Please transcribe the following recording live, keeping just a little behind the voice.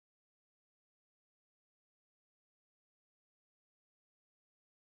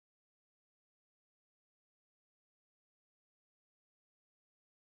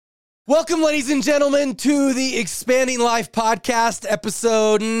Welcome, ladies and gentlemen, to the Expanding Life Podcast,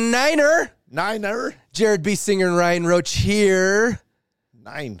 episode 9er. Jared B. Singer and Ryan Roach here.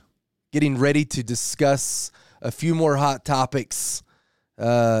 9. Getting ready to discuss a few more hot topics,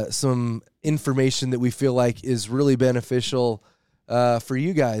 some information that we feel like is really beneficial for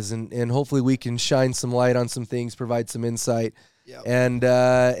you guys, and hopefully we can shine some light on some things, provide some insight. Yep. And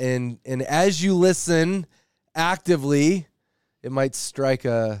as you listen actively, it might strike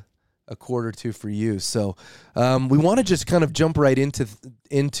a chord or two for you. So we want to just kind of jump right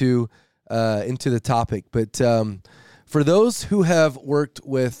into the topic. But for those who have worked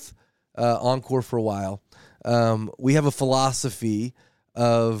with Encore for a while, we have a philosophy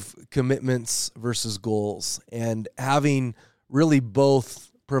of commitments versus goals, and having really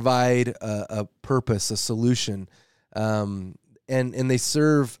both provide a purpose, a solution, and they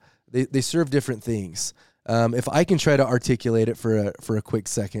serve different things. If I can try to articulate it for a quick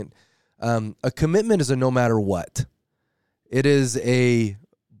second. A commitment is a no matter what. It is a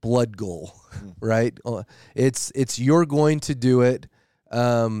blood goal, right? It's you're going to do it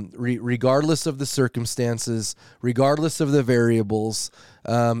regardless of the circumstances, regardless of the variables.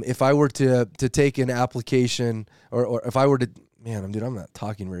 If I were to take an application, or if I were to, I'm not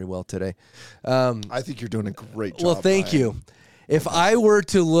talking very well today. I think you're doing a great job. Well, thank you. If I were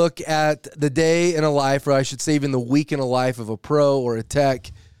to look at the day in a life, or I should say even the week in a life of a pro or a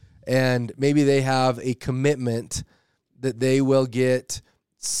tech, and maybe they have a commitment that they will get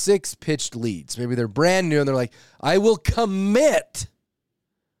 6 pitched leads. Maybe they're brand new and they're like, I will commit,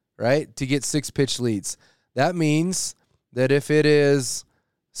 right, to get 6 pitched leads. That means that if it is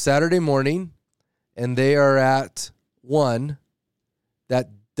Saturday morning and they are at 1, that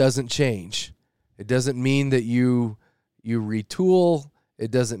doesn't change. It doesn't mean that you retool. It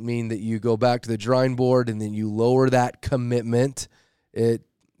doesn't mean that you go back to the drawing board and then you lower that commitment.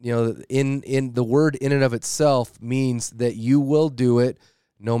 In the word in and of itself means that you will do it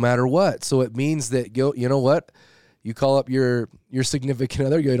no matter what. So it means that, you know what? You call up your significant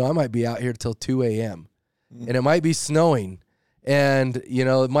other, you go, I might be out here till 2 a.m. And it might be snowing, and,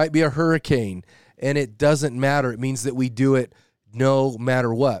 it might be a hurricane, and it doesn't matter. It means that we do it no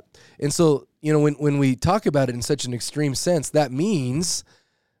matter what. And so, when we talk about it in such an extreme sense, that means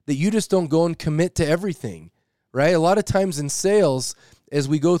that you just don't go and commit to everything, right? A lot of times in sales, as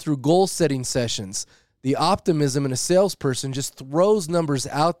we go through goal-setting sessions, the optimism in a salesperson just throws numbers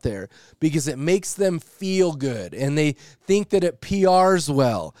out there because it makes them feel good, and they think that it PRs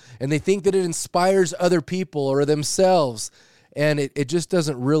well, and they think that it inspires other people or themselves, and it just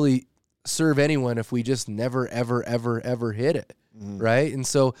doesn't really serve anyone if we just never, ever, ever, ever hit it, right? And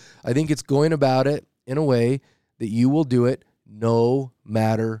so I think it's going about it in a way that you will do it no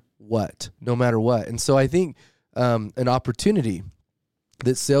matter what. And so I think an opportunity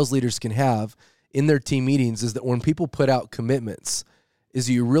that sales leaders can have in their team meetings is that when people put out commitments, is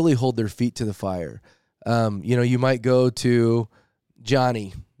you really hold their feet to the fire. You might go to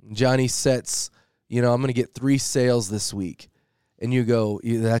Johnny. Johnny sets, I'm going to get 3 sales this week. And you go,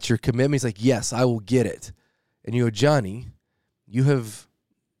 that's your commitment? He's like, yes, I will get it. And you go, Johnny, you have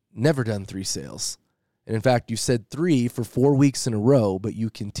never done 3 sales. And in fact, you said 3 for 4 weeks in a row, but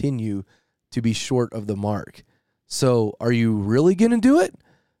you continue to be short of the mark. So are you really going to do it?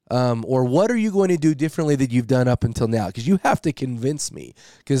 Or what are you going to do differently that you've done up until now? Because you have to convince me.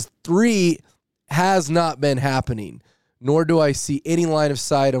 Because 3 has not been happening, nor do I see any line of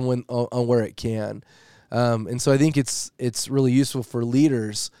sight on where it can. And so I think it's really useful for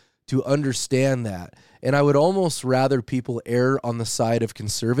leaders to understand that. And I would almost rather people err on the side of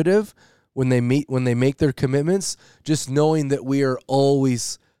conservative when they make their commitments, just knowing that we are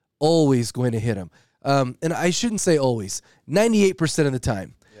always going to hit them. And I shouldn't say always, 98% of the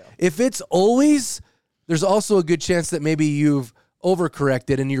time. Yeah. If it's always, there's also a good chance that maybe you've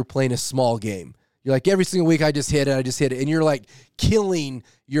overcorrected and you're playing a small game. You're like, every single week I just hit it. And you're like killing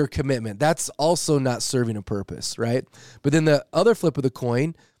your commitment. That's also not serving a purpose, right? But then the other flip of the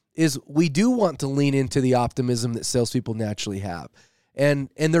coin is we do want to lean into the optimism that salespeople naturally have.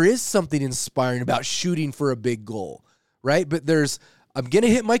 And there is something inspiring about shooting for a big goal, right? But I'm going to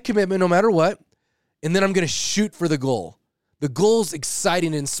hit my commitment no matter what. And then I'm going to shoot for the goal. The goal's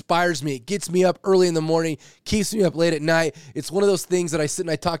exciting. It inspires me. It gets me up early in the morning, keeps me up late at night. It's one of those things that I sit and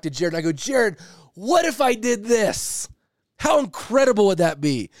I talk to Jared, and I go, Jared, what if I did this? How incredible would that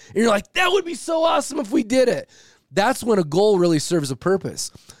be? And you're like, that would be so awesome if we did it. That's when a goal really serves a purpose.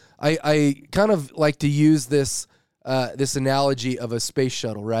 I kind of like to use this this analogy of a space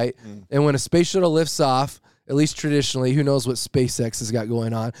shuttle, right? And when a space shuttle lifts off, at least traditionally, who knows what SpaceX has got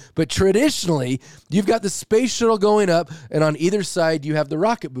going on, but traditionally, you've got the space shuttle going up, and on either side, you have the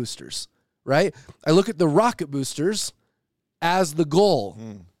rocket boosters, right? I look at the rocket boosters as the goal,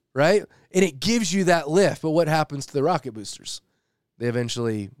 right? And it gives you that lift, but what happens to the rocket boosters? They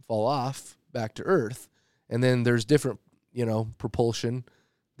eventually fall off back to Earth, and then there's different, propulsion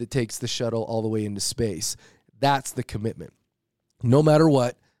that takes the shuttle all the way into space. That's the commitment. No matter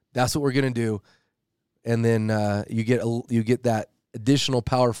what, that's what we're going to do. And then you get that additional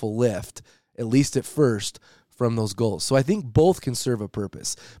powerful lift, at least at first, from those goals. So I think both can serve a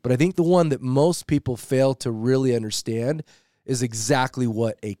purpose. But I think the one that most people fail to really understand is exactly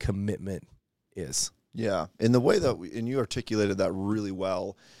what a commitment is. Yeah. In the way that and you articulated that really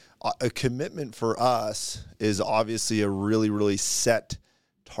well, a commitment for us is obviously a really, really set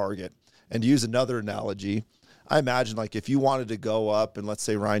target. And to use another analogy, I imagine like if you wanted to go up and let's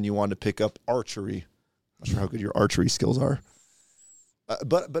say, Ryan, you wanted to pick up archery. I'm not sure how good your archery skills are.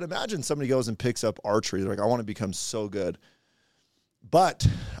 But imagine somebody goes and picks up archery. They're like, I want to become so good. But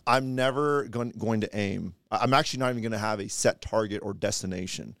I'm never going to aim. I'm actually not even going to have a set target or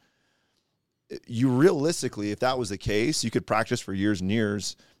destination. You realistically, if that was the case, you could practice for years and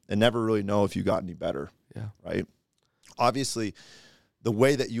years and never really know if you got any better. Yeah. Right. Obviously, the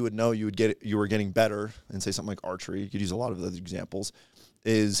way that you would know you were getting better, and say something like archery, you could use a lot of those examples,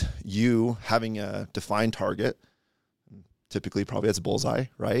 is you having a defined target. Typically, probably that's a bullseye,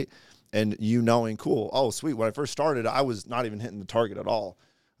 right? And you knowing, cool, oh, sweet. When I first started, I was not even hitting the target at all.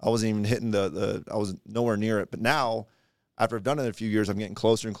 I wasn't even hitting I was nowhere near it. But now, after I've done it a few years, I'm getting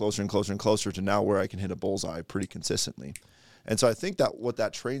closer and closer and closer and closer to now where I can hit a bullseye pretty consistently. And so I think that what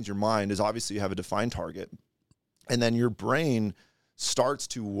that trains your mind is obviously you have a defined target. And then your brain starts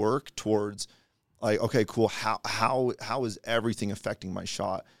to work towards like, okay, cool, how is everything affecting my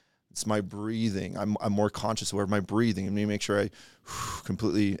shot? It's my breathing. I'm more conscious aware of my breathing. I need to make sure I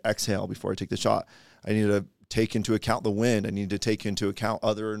completely exhale before I take the shot. I need to take into account the wind. I need to take into account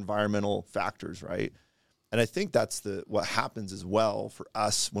other environmental factors, right? And I think that's what happens as well for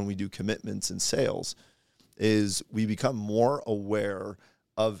us when we do commitments in sales is we become more aware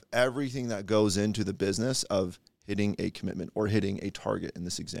of everything that goes into the business of hitting a commitment or hitting a target in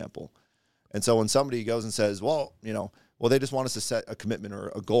this example. And so when somebody goes and says, well, they just want us to set a commitment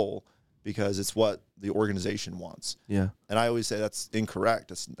or a goal because it's what the organization wants. Yeah. And I always say that's incorrect.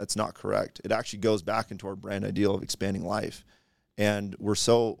 That's not correct. It actually goes back into our brand ideal of expanding life. And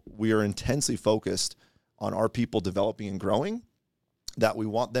we are intensely focused on our people developing and growing, that we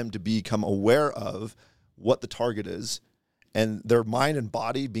want them to become aware of what the target is and their mind and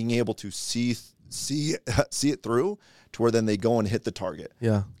body being able to see it through to where then they go and hit the target.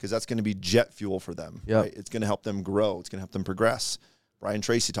 Yeah. Because that's going to be jet fuel for them. Yeah. Right? It's going to help them grow. It's going to help them progress. Brian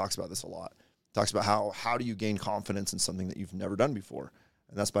Tracy talks about this a lot. Talks about how do you gain confidence in something that you've never done before?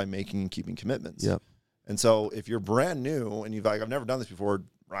 And that's by making and keeping commitments. Yep. And so if you're brand new and you've like, I've never done this before,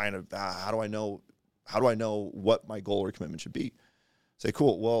 Ryan, how do I know what my goal or commitment should be? Say,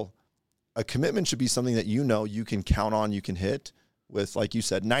 cool. Well, a commitment should be something that you can count on, you can hit with, like you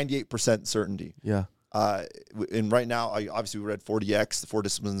said, 98% certainty. Yeah. And right now, obviously we read 40X, the 4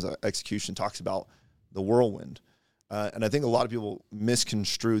 Disciplines of Execution, talks about the whirlwind. And I think a lot of people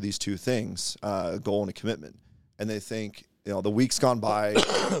misconstrue these two things, a goal and a commitment. And they think, the week's gone by,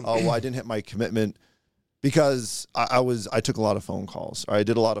 I didn't hit my commitment because I took a lot of phone calls, or I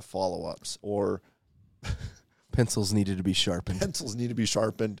did a lot of follow-ups, or pencils needed to be sharpened. Pencils need to be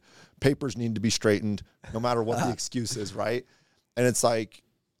sharpened. Papers need to be straightened, no matter what the excuse is, right? And it's like,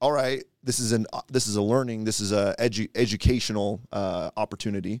 all right, this is a learning, this is a educational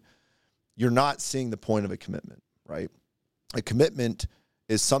opportunity. You're not seeing the point of a commitment, right? A commitment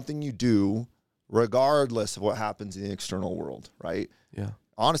is something you do regardless of what happens in the external world, right? Yeah.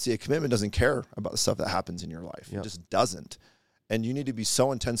 Honestly, a commitment doesn't care about the stuff that happens in your life. Yep. It just doesn't. And you need to be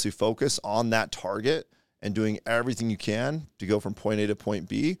so intensely focused on that target and doing everything you can to go from point A to point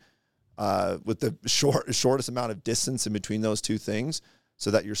B with the shortest amount of distance in between those two things, so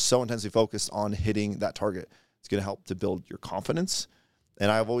that you're so intensely focused on hitting that target. It's going to help to build your confidence.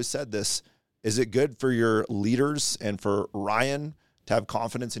 And I've always said this, is it good for your leaders and for Ryan to have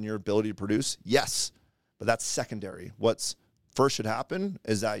confidence in your ability to produce? Yes, but that's secondary. What's first should happen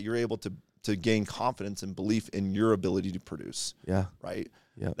is that you're able to gain confidence and belief in your ability to produce. Yeah. Right?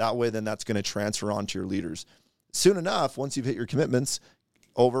 Yeah. That way, then that's going to transfer on to your leaders. Soon enough, once you've hit your commitments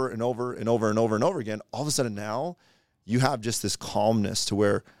over and over and over and over and over again, all of a sudden now you have just this calmness to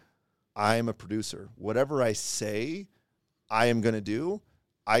where I am a producer. Whatever I say I am going to do,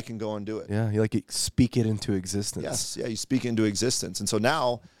 I can go and do it. Yeah, you speak it into existence. Yes, yeah, you speak into existence. And so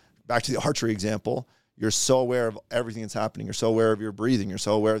now, back to the archery example, you're so aware of everything that's happening. You're so aware of your breathing. You're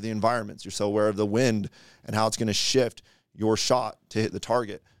so aware of the environments. You're so aware of the wind and how it's going to shift your shot to hit the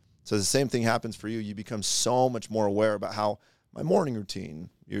target. So the same thing happens for you. You become so much more aware about how my morning routine.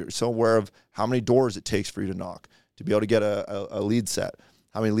 You're so aware of how many doors it takes for you to knock to be able to get a lead set,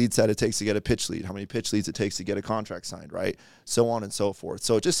 how many lead set it takes to get a pitch lead, how many pitch leads it takes to get a contract signed, right? So on and so forth.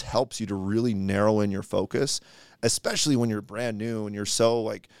 So it just helps you to really narrow in your focus, especially when you're brand new and you're so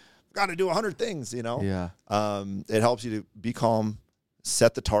like, got to do 100 things, you know? Yeah. It helps you to be calm,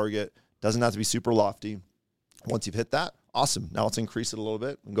 set the target. Doesn't have to be super lofty. Once you've hit that, awesome. Now let's increase it a little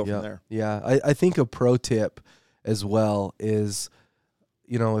bit and go from there. Yeah. I think a pro tip as well is,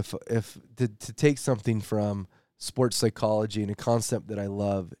 you know, if to take something from sports psychology and a concept that I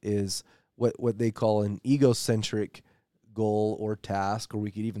love is what they call an egocentric goal or task, or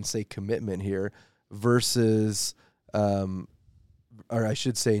we could even say commitment here, versus, or I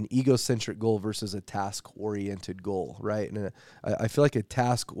should say an egocentric goal versus a task-oriented goal, right? And I feel like a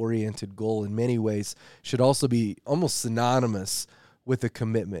task-oriented goal in many ways should also be almost synonymous with a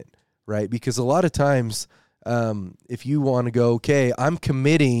commitment, right? Because a lot of times, if you want to go, okay, I'm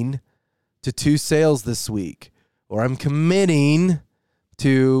committing to 2 sales this week, or I'm committing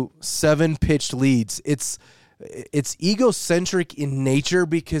to 7 pitched leads, it's egocentric in nature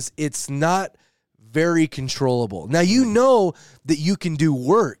because it's not very controllable. Now, you know that you can do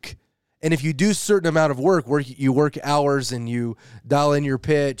work. And if you do a certain amount of work, you work hours and you dial in your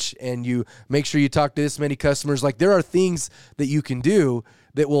pitch and you make sure you talk to this many customers, like there are things that you can do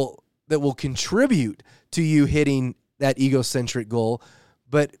that will contribute to you hitting that egocentric goal.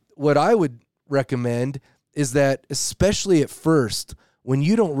 But what I would recommend is that, especially at first, when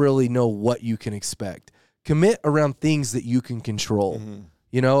you don't really know what you can expect, commit around things that you can control. Mm-hmm.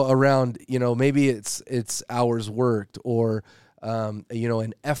 You know, around, you know, maybe it's hours worked or, you know,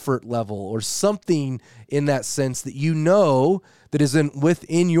 an effort level or something in that sense that you know that is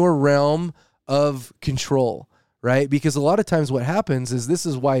within your realm of control, right? Because a lot of times what happens is this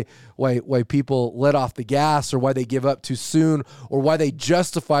is why people let off the gas or why they give up too soon or why they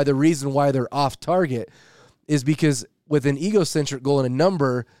justify the reason why they're off target is because with an egocentric goal and a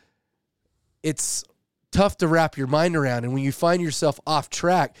number, it's tough to wrap your mind around. And when you find yourself off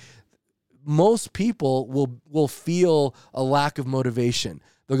track, most people will feel a lack of motivation.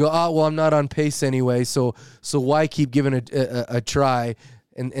 They'll go, oh, well, I'm not on pace anyway, so why keep giving a try?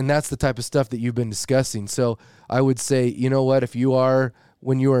 And that's the type of stuff that you've been discussing. So I would say, you know what,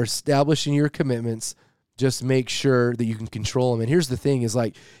 when you are establishing your commitments, just make sure that you can control them. And here's the thing is,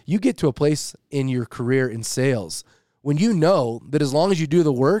 like, you get to a place in your career in sales when you know that as long as you do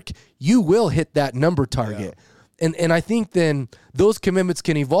the work, you will hit that number target. Yeah. And I think then those commitments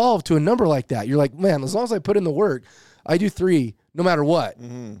can evolve to a number like that. You're like, man, as long as I put in the work, I do 3 no matter what,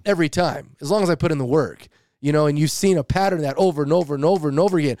 every time, as long as I put in the work. You know, and you've seen a pattern of that over and over and over and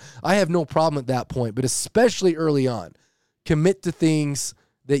over again. I have no problem at that point, but especially early on, commit to things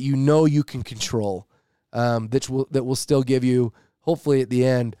that you know you can control, that will still give you, hopefully at the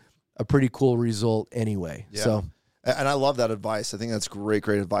end, a pretty cool result anyway. Yeah. So. And I love that advice. I think that's great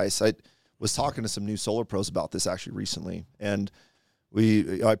advice. I was talking to some new solar pros about this actually recently, and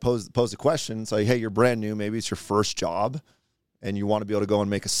I posed the question. It's like, hey, you're brand new. Maybe it's your first job, and you want to be able to go and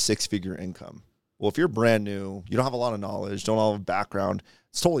make a 6-figure income. Well, if you're brand new, you don't have a lot of knowledge, don't have a background,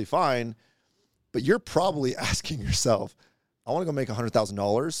 it's totally fine. But you're probably asking yourself, I want to go make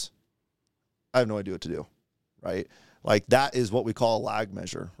 $100,000. I have no idea what to do, right? Like that is what we call a lag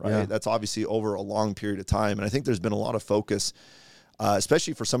measure, right? Yeah. That's obviously over a long period of time. And I think there's been a lot of focus,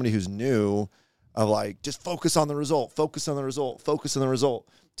 especially for somebody who's new, of like, just focus on the result, focus on the result, focus on the result.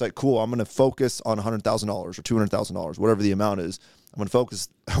 It's like, cool, I'm going to focus on $100,000 or $200,000, whatever the amount is. I'm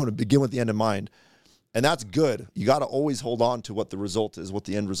going to begin with the end in mind. And that's good. You got to always hold on to what the result is, what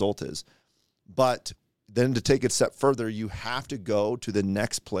the end result is. But then to take it a step further, you have to go to the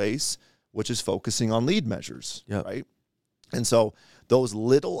next place, which is focusing on lead measures, right? And so those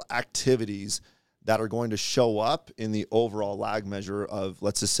little activities that are going to show up in the overall lag measure of,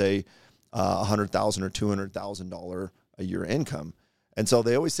 let's just say, $100,000 or $200,000 a year income. And so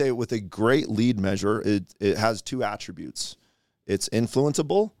they always say with a great lead measure, it has 2 attributes. It's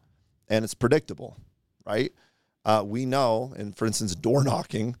influenceable and it's predictable, right? We know, and for instance, door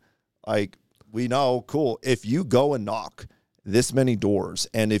knocking, like we know, cool, if you go and knock this many doors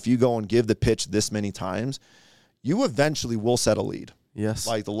and if you go and give the pitch this many times, you eventually will set a lead. Yes.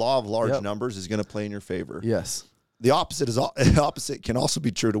 Like the law of large numbers is going to play in your favor. Yes. the opposite can also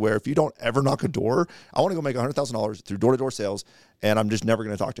be true to where if you don't ever knock a door, I want to go make $100,000 through door-to-door sales, and I'm just never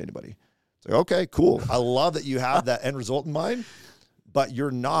going to talk to anybody. It's like, okay, cool. I love that you have that end result in mind, but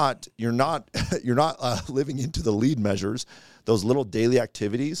you're not living into the lead measures, those little daily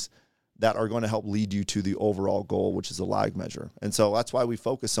activities that are going to help lead you to the overall goal, which is the lag measure. And so that's why we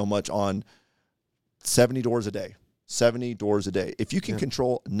focus so much on 70 doors a day. 70 doors a day. If you can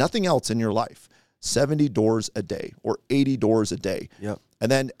control nothing else in your life, 70 doors a day or 80 doors a day. Yep.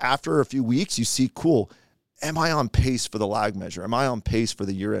 And then after a few weeks, you see, cool, am I on pace for the lag measure? Am I on pace for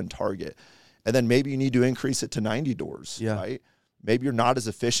the year-end target? And then maybe you need to increase it to 90 doors, right? Maybe you're not as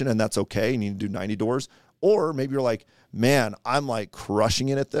efficient and that's okay. You need to do 90 doors. Or maybe you're like, man, I'm like crushing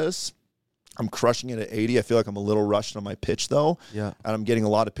it at this. I'm crushing it at 80. I feel like I'm a little rushed on my pitch though. Yeah. And I'm getting a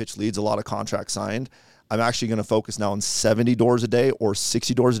lot of pitch leads, a lot of contracts signed. I'm actually going to focus now on 70 doors a day or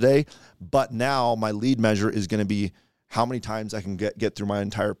 60 doors a day. But now my lead measure is going to be how many times I can get through my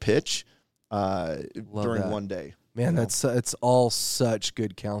entire pitch during one day. Man, it's all such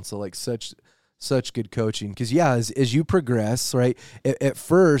good counsel, like such good coaching. Because as you progress, right, at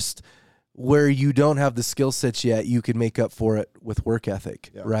first, where you don't have the skill sets yet, you can make up for it with work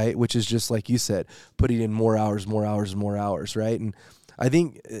ethic, right? Which is just like you said, putting in more hours, right? And I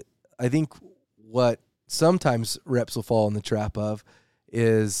think what sometimes reps will fall in the trap of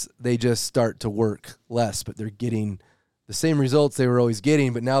is they just start to work less, but they're getting the same results they were always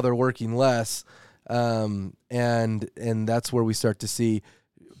getting, but now they're working less. And that's where we start to see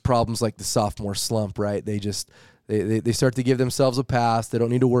problems like the sophomore slump, right? They start to give themselves a pass. They don't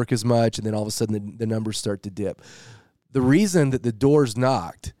need to work as much. And then all of a sudden the numbers start to dip. The reason that the doors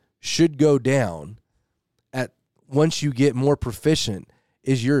knocked should go down once you get more proficient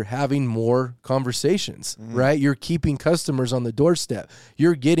is you're having more conversations, right? You're keeping customers on the doorstep.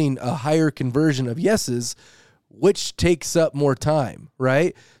 You're getting a higher conversion of yeses, which takes up more time,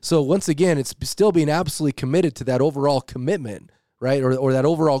 right? So once again, it's still being absolutely committed to that overall commitment, right? Or that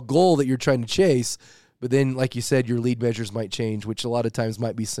overall goal that you're trying to chase. But then, like you said, your lead measures might change, which a lot of times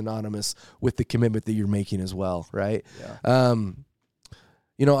might be synonymous with the commitment that you're making as well, right? Yeah.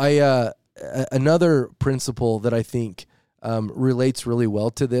 Another principle that I think relates really well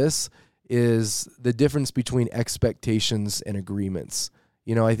to this is the difference between expectations and agreements.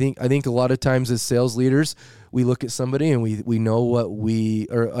 I think a lot of times as sales leaders, we look at somebody and we know what we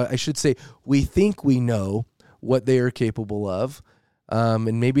think we know what they are capable of.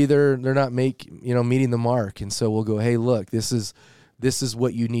 And maybe they're not meeting the mark. And so we'll go, hey, look, this is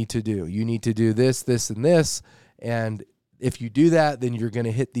what you need to do. You need to do this, this, and this. And if you do that, then you're going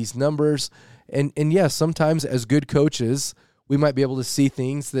to hit these numbers. And yes, sometimes as good coaches, we might be able to see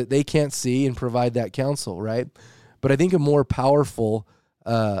things that they can't see and provide that counsel, right? But I think a more powerful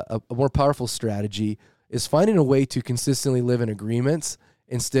strategy is finding a way to consistently live in agreements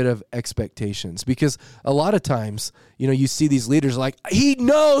instead of expectations. Because a lot of times, you see these leaders like, he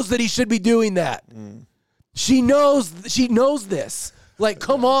knows that he should be doing that. She knows this. Like,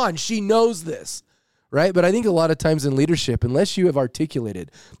 come on, she knows this. Right? But I think a lot of times in leadership, unless you have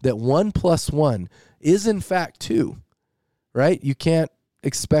articulated that 1 + 1 is in fact 2, right? You can't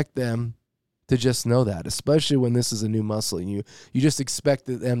expect them to just know that, especially when this is a new muscle and you just expect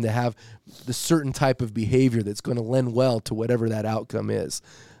them to have the certain type of behavior that's going to lend well to whatever that outcome is.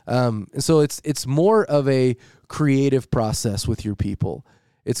 And so it's more of a creative process with your people.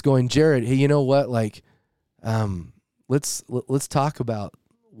 It's going, Jared, hey, you know what? Like, let's talk about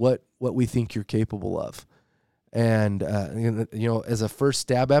what we think you're capable of. And, as a first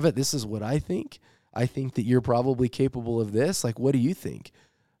stab at it, this is what I think. I think that you're probably capable of this. Like, what do you think?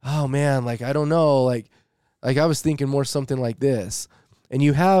 Oh man, like, I don't know. Like I was thinking more something like this. And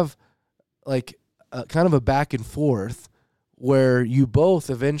you have like kind of a back and forth where you both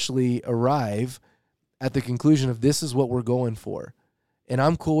eventually arrive at the conclusion of this is what we're going for. And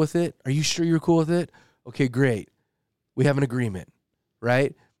I'm cool with it. Are you sure you're cool with it? Okay, great. We have an agreement,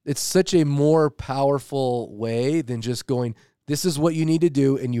 right? It's such a more powerful way than just going, this is what you need to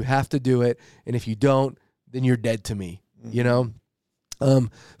do and you have to do it. And if you don't, then you're dead to me,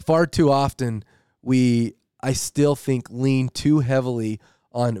 Far too often I still think lean too heavily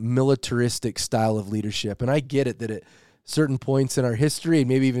on militaristic style of leadership. And I get it that at certain points in our history, and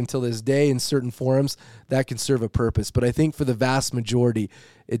maybe even till this day in certain forums, that can serve a purpose. But I think for the vast majority,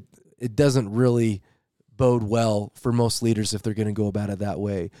 it doesn't really bode well for most leaders if they're going to go about it that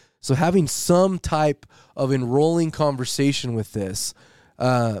way. So having some type of enrolling conversation with this,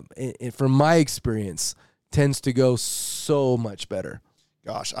 from my experience, tends to go so much better.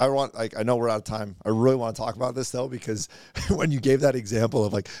 Gosh, I know we're out of time. I really want to talk about this though, because when you gave that example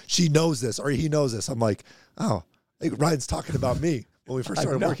of like, she knows this or he knows this, I'm like, oh, Hey, Ryan's talking about me when we first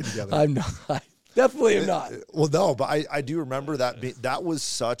started working together. I'm not. I definitely am not. Well, no, but I do remember that that was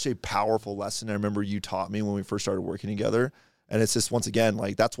such a powerful lesson. I remember you taught me when we first started working together. And it's just, once again,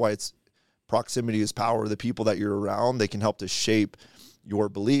 like, that's why it's proximity is power. The people that you're around, they can help to shape your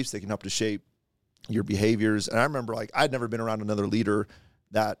beliefs. They can help to shape your behaviors. And I remember, like, I'd never been around another leader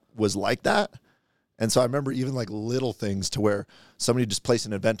that was like that. And so I remember even like little things to where somebody just place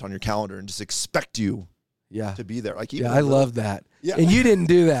an event on your calendar and just expect you to be there. Like, even I love that. Yeah. And you didn't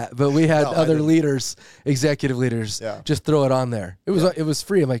do that, but we had other leaders, executive leaders, just throw it on there. It was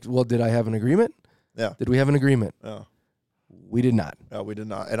free. I'm like, well, did I have an agreement? Yeah. Did we have an agreement? Yeah. We did not. No, we did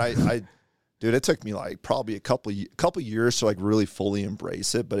not. And I dude, it took me like probably a couple years to like really fully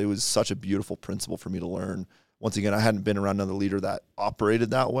embrace it, but it was such a beautiful principle for me to learn. Once again, I hadn't been around another leader that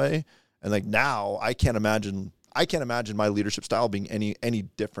operated that way. And like now I can't imagine my leadership style being any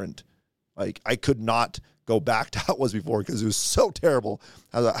different. Like, I could not go back to how it was before, because it was so terrible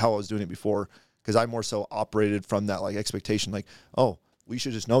how I was doing it before, because I more so operated from that like expectation, like, oh, we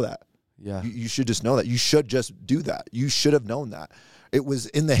should just know that. Yeah. You should just know that. You should just do that. You should have known that. It was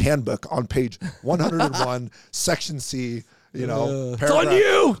in the handbook on page 101, section C, it's on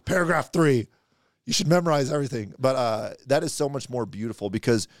you. Paragraph 3. You should memorize everything. But that is so much more beautiful,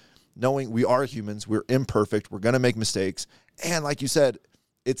 because knowing we are humans, we're imperfect, we're going to make mistakes. And like you said,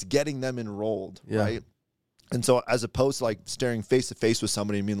 it's getting them enrolled, right? And so as opposed to like staring face to face with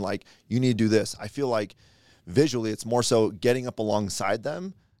somebody and being like, you need to do this, I feel like visually it's more so getting up alongside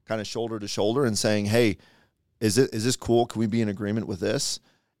them, kind of shoulder to shoulder, and saying, hey, is this cool? Can we be in agreement with this?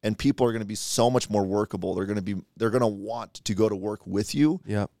 And people are going to be so much more workable. They're going to want to go to work with you.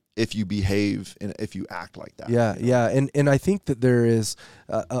 Yeah. If you behave and if you act like that. Yeah. And I think that there is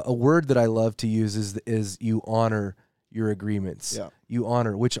a word that I love to use is you honor your agreements. Yeah. You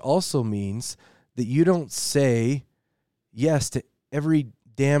honor, which also means that you don't say yes to every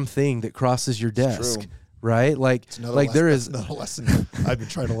damn thing that crosses your desk. True. Right? Like there is another lesson I've been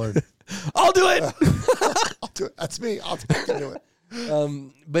trying to learn. I'll do it. I'll do it. That's me. I'll do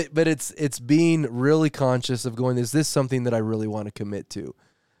it. But it's being really conscious of going, is this something that I really want to commit to?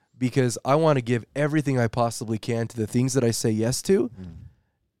 Because I want to give everything I possibly can to the things that I say yes to,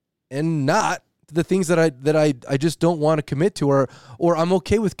 and not to the things that I just don't want to commit to, or I'm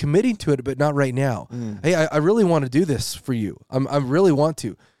okay with committing to it, but not right now. Hey, I really want to do this for you. I really want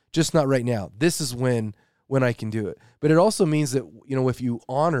to, just not right now. This is when I can do it. But it also means that, if you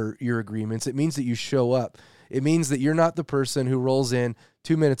honor your agreements, it means that you show up. It means that you're not the person who rolls in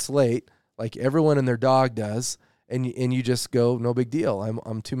 2 minutes late like everyone and their dog does, and you just go, no big deal.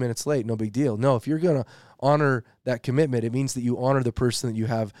 I'm 2 minutes late, no big deal. No, if you're going to honor that commitment, it means that you honor the person that you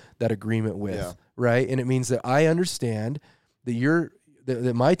have that agreement with, right? And it means that I understand that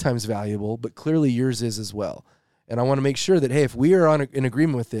that my time's valuable, but clearly yours is as well. And I want to make sure that, hey, if we are in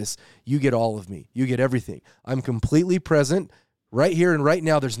agreement with this, you get all of me. You get everything. I'm completely present right here and right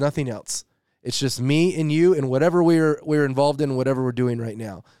now. There's nothing else. It's just me and you and whatever we're involved in, whatever we're doing right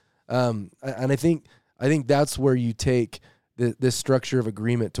now. And I think that's where you take this structure of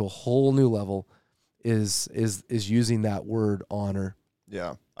agreement to a whole new level, is using that word honor.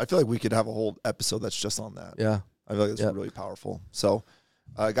 Yeah. I feel like we could have a whole episode that's just on that. Yeah. I feel like it's really powerful. So,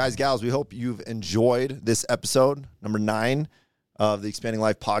 guys, gals, we hope you've enjoyed this episode, number 9 of the Expanding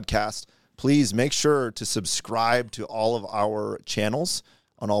Life podcast. Please make sure to subscribe to all of our channels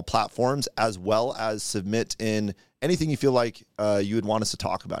on all platforms, as well as submit in anything you feel like you would want us to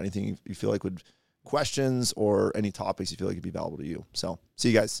talk about, anything you feel like questions or any topics you feel like would be valuable to you. So, see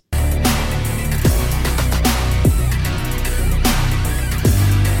you guys.